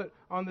stepped foot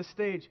on the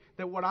stage,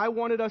 that what I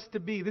wanted us to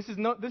be, this is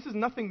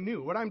nothing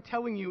new. What I'm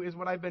telling you is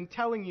what I've been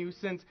telling you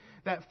since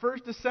that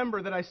first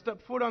December that I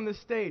stepped foot on this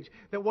stage,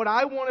 that what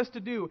I want us to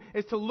do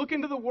is to look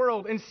into the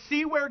world and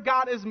see where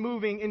God is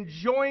moving and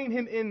join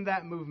Him in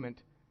that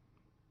movement.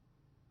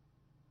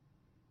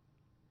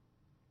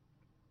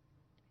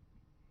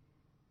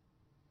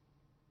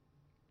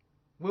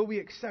 Will we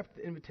accept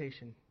the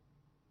invitation?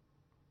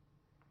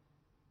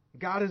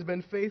 God has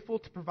been faithful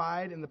to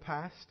provide in the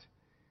past,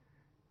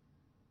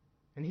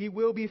 and He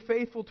will be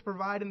faithful to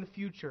provide in the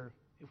future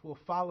if we'll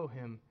follow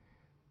Him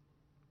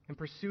and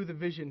pursue the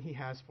vision He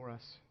has for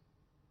us.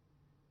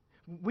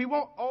 We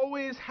won't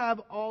always have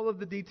all of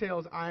the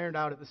details ironed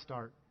out at the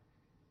start,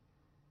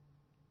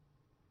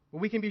 but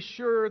we can be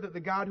sure that the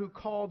God who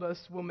called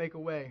us will make a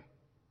way.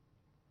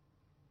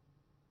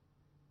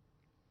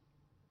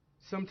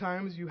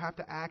 Sometimes you have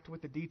to act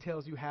with the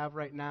details you have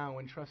right now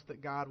and trust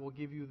that God will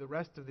give you the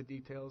rest of the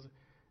details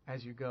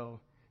as you go.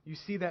 You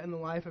see that in the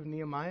life of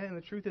Nehemiah, and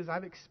the truth is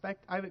I've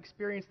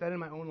experienced that in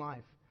my own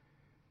life.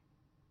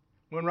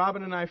 When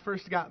Robin and I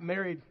first got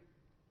married,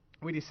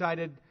 we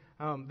decided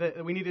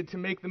that we needed to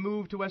make the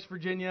move to West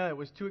Virginia. It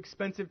was too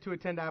expensive to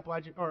attend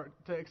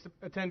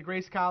attend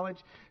Grace College,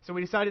 so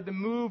we decided to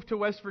move to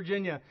West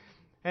Virginia.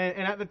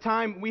 And at the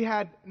time, we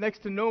had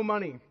next to no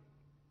money.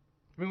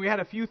 I mean, we had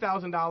a few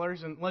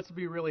 $1,000s, and let's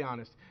be really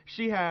honest,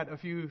 she had a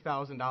few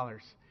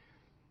 $1,000s.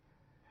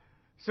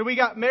 So we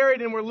got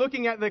married, and we're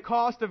looking at the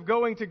cost of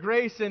going to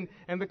Grace and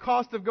the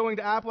cost of going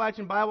to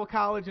Appalachian Bible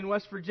College in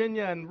West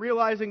Virginia, and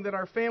realizing that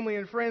our family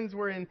and friends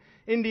were in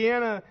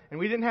Indiana, and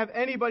we didn't have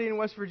anybody in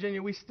West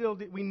Virginia. We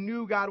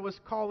knew God was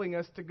calling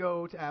us to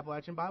go to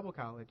Appalachian Bible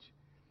College.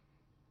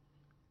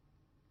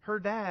 Her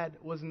dad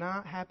was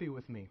not happy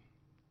with me.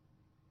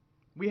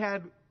 We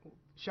had,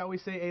 shall we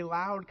say, a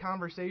loud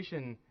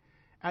conversation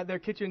at their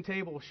kitchen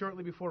table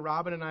shortly before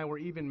Robin and I were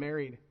even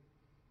married.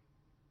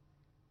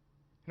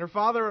 And her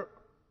father,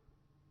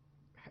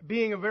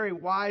 being a very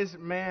wise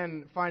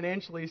man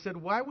financially, said,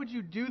 "Why would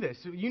you do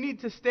this? You need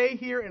to stay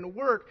here and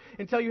work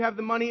until you have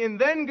the money and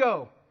then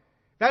go.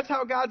 That's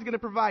how God's going to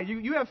provide.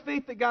 You have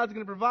faith that God's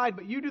going to provide,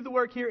 but you do the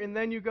work here and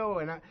then you go."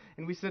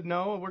 And we said,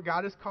 "No,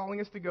 God is calling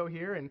us to go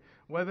here, and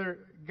whether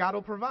God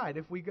will provide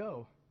if we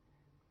go."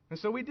 And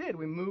so we did.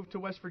 We moved to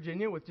West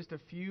Virginia with just a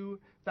few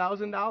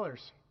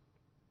 $1,000s.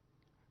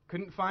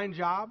 Couldn't find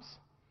jobs.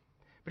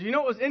 But you know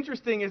what was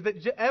interesting is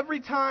that every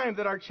time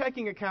that our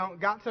checking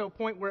account got to a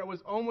point where it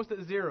was almost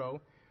at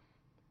zero,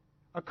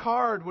 a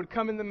card would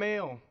come in the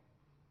mail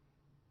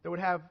that would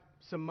have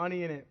some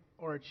money in it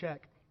or a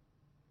check.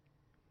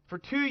 For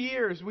 2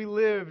 years, we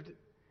lived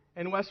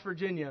in West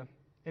Virginia,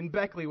 in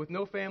Beckley, with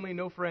no family,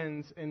 no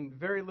friends, and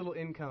very little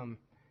income.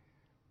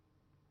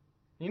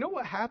 You know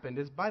what happened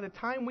is by the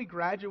time we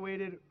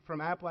graduated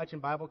from Appalachian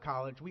Bible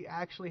College, we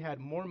actually had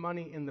more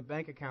money in the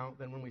bank account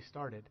than when we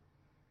started.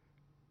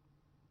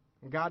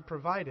 And God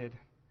provided,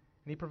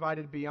 and He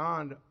provided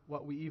beyond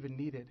what we even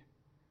needed.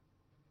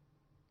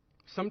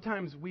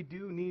 Sometimes we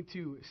do need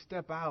to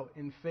step out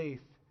in faith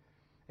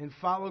and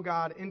follow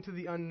God into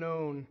the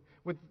unknown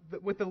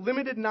with the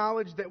limited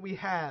knowledge that we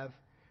have,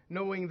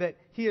 knowing that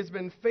He has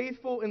been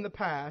faithful in the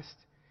past,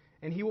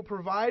 and He will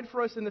provide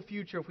for us in the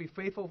future if we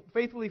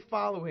faithfully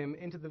follow Him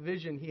into the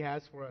vision He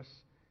has for us.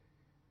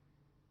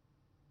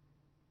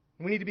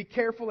 We need to be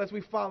careful as we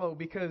follow,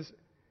 because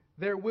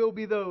there will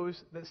be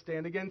those that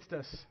stand against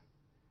us.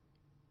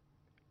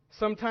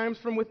 sometimes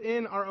from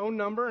within our own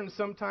number and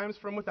sometimes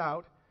from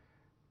without.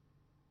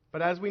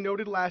 But as we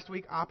noted last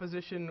week,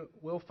 opposition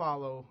will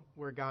follow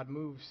where God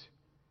moves.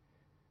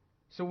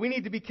 So we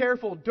need to be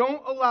careful.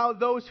 Don't allow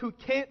those who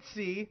can't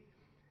see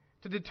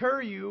to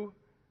deter you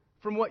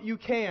from what you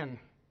can.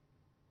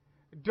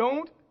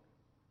 Don't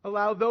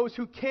allow those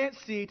who can't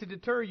see to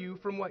deter you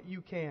from what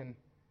you can.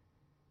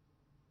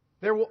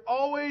 There will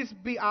always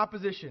be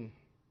opposition.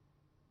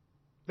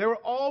 There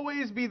will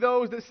always be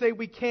those that say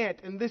we can't,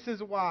 and this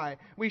is why.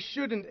 We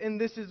shouldn't, and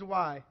this is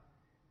why.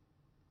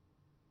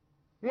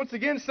 Once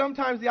again,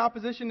 sometimes the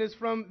opposition is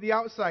from the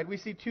outside. We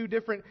see two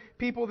different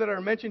people that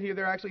are mentioned here.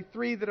 There are actually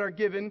three that are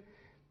given.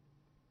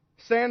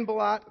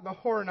 Sanballat the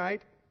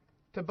Horonite,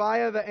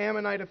 Tobiah the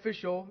Ammonite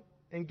official,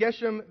 and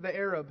Geshem the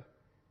Arab.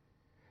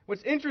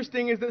 What's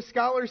interesting is that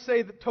scholars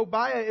say that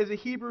Tobiah is a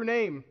Hebrew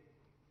name.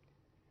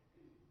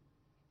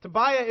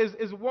 Tobiah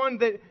is one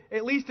that,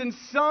 at least in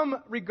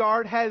some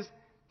regard, has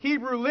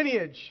Hebrew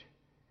lineage.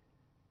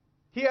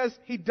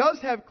 He does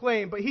have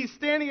claim, but he's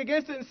standing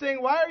against it and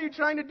saying, why are you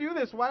trying to do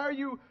this? Why are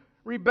you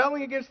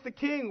rebelling against the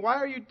king? Why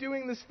are you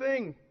doing this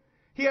thing?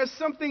 He has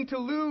something to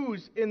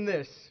lose in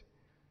this.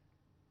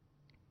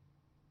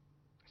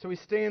 So he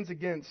stands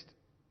against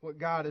what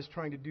God is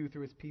trying to do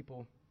through his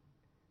people.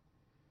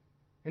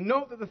 And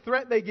note that the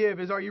threat they give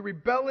is, are you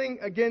rebelling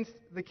against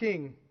the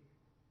king?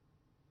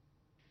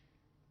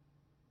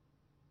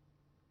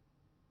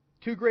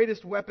 Two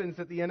greatest weapons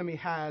that the enemy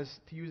has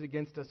to use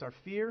against us are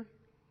fear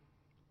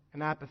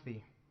and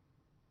apathy.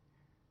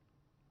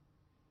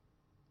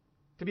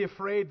 To be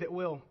afraid that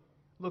we'll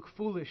look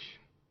foolish.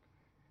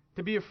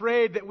 To be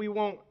afraid that we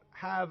won't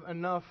have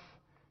enough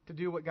to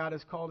do what God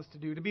has called us to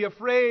do. To be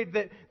afraid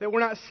that we're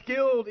not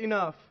skilled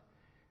enough.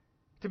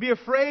 To be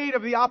afraid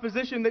of the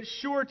opposition that's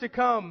sure to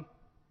come.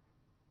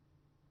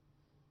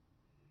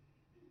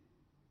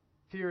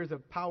 Fear is a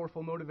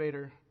powerful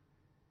motivator.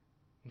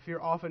 And fear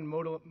often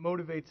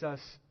motivates us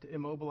to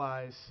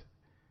immobilize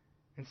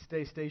and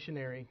stay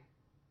stationary.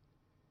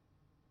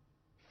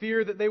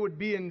 Fear that they would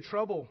be in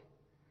trouble.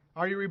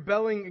 Are you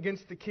rebelling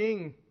against the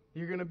king?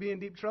 You're going to be in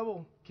deep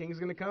trouble. King's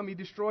going to come. He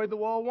destroyed the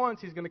wall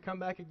once. He's going to come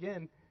back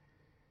again.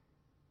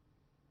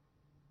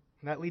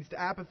 And that leads to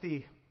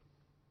apathy.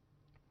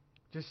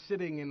 Just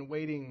sitting and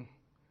waiting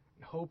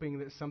and hoping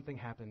that something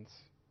happens.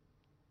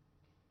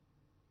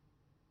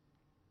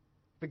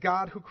 The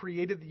God who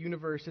created the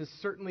universe is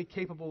certainly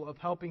capable of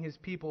helping his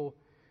people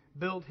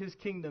build his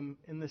kingdom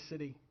in this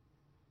city.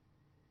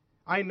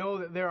 I know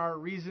that there are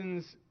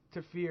reasons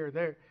to fear.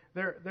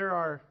 There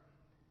are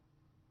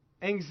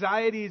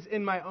anxieties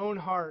in my own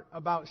heart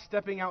about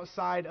stepping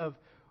outside of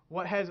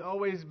what has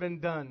always been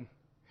done.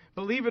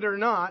 Believe it or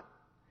not,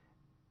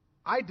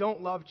 I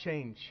don't love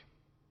change.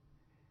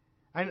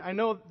 I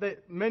know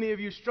that many of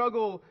you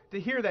struggle to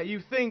hear that. You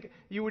think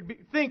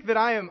that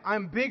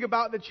I'm big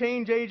about the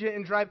change agent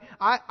and drive.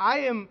 I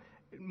am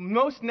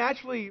most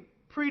naturally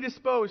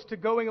predisposed to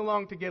going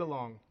along to get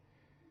along.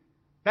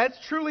 That's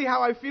truly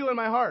how I feel in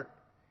my heart.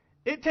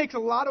 It takes a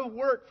lot of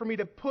work for me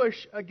to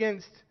push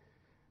against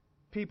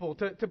people,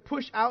 to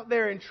push out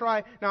there and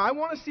try. Now, I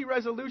want to see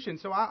resolution,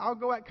 so I'll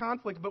go at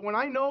conflict. But when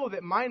I know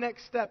that my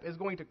next step is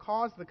going to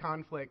cause the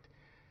conflict,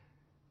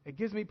 it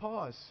gives me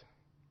pause.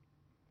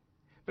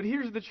 But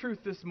here's the truth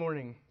this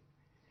morning.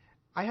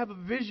 I have a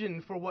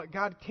vision for what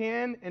God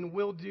can and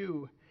will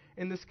do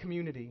in this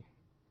community.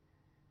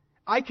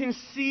 I can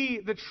see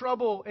the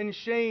trouble and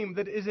shame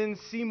that is in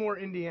Seymour,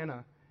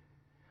 Indiana.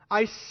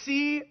 I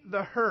see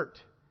the hurt.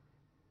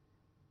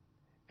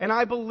 And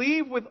I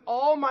believe with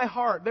all my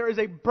heart, there is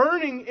a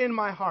burning in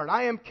my heart.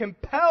 I am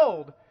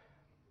compelled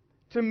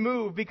to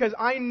move because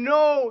I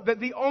know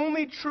that the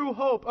only true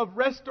hope of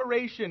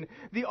restoration,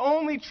 the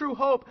only true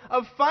hope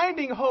of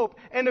finding hope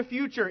and a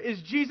future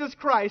is Jesus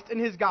Christ and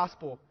his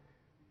gospel.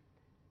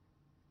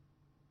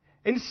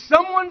 And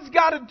someone's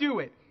got to do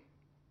it.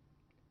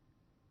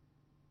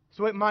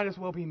 So it might as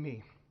well be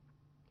me.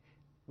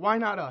 Why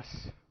not us?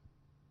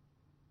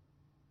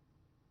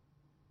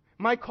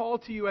 My call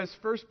to you as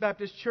First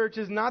Baptist Church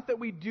is not that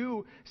we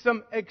do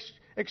some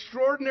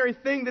extraordinary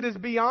thing that is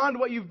beyond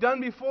what you've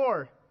done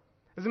before.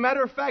 As a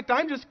matter of fact,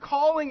 I'm just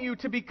calling you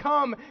to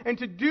become and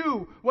to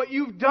do what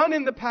you've done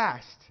in the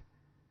past.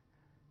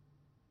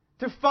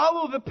 To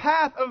follow the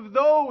path of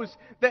those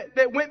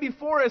that went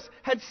before us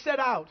had set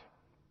out.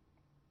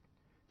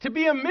 To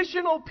be a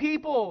missional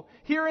people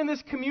here in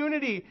this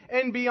community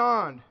and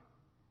beyond.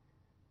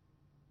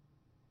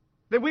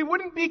 That we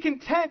wouldn't be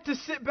content to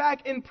sit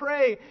back and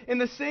pray in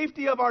the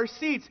safety of our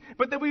seats,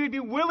 but that we would be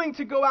willing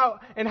to go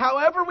out and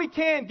however we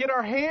can get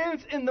our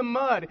hands in the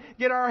mud,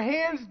 get our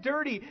hands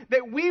dirty,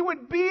 that we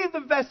would be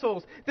the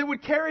vessels that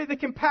would carry the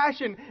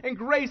compassion and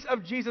grace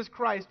of Jesus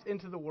Christ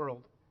into the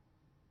world.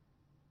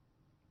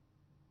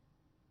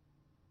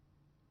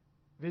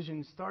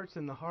 Vision starts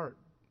in the heart.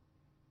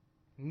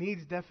 It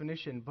needs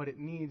definition, but it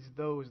needs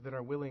those that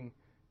are willing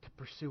to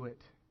pursue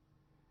it.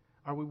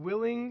 Are we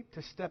willing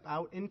to step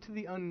out into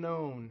the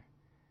unknown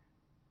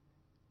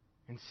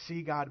and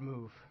see God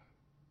move?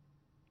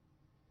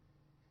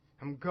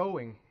 I'm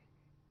going.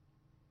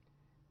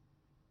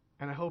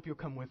 And I hope you'll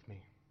come with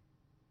me.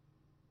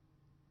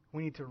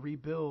 We need to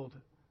rebuild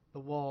the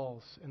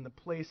walls and the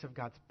place of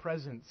God's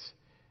presence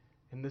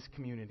in this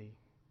community.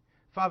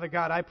 Father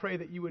God, I pray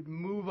that you would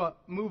move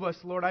us,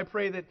 Lord. I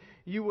pray that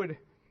you would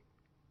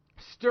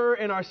stir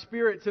in our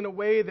spirits in a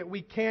way that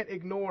we can't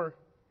ignore.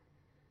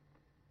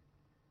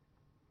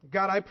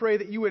 God, I pray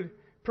that you would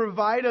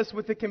provide us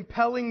with a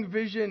compelling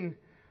vision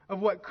of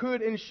what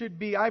could and should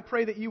be. I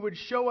pray that you would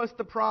show us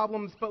the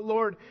problems, but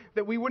Lord,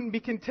 that we wouldn't be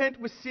content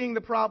with seeing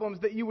the problems,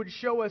 that you would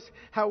show us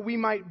how we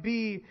might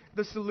be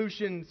the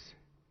solutions.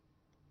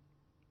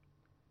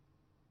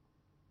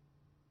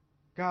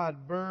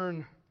 God,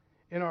 burn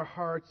in our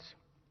hearts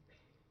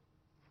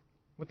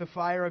with the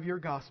fire of your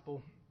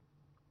gospel.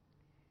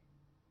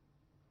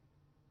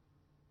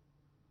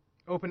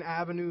 Open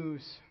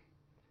avenues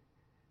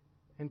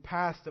and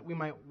paths that we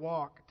might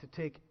walk to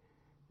take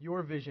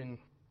your vision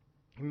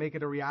and make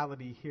it a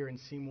reality here in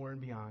Seymour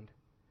and beyond.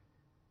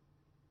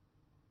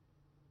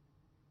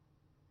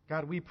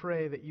 God, we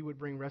pray that you would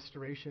bring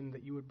restoration,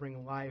 that you would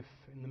bring life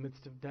in the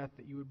midst of death,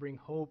 that you would bring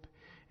hope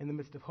in the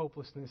midst of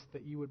hopelessness,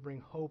 that you would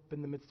bring hope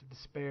in the midst of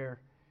despair.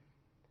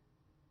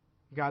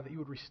 God, that you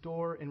would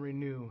restore and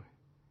renew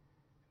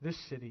this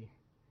city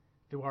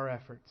through our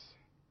efforts.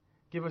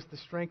 Give us the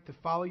strength to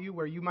follow you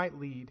where you might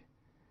lead.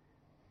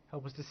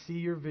 Help us to see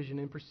your vision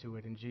and pursue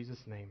it. In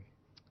Jesus' name,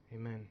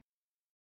 amen.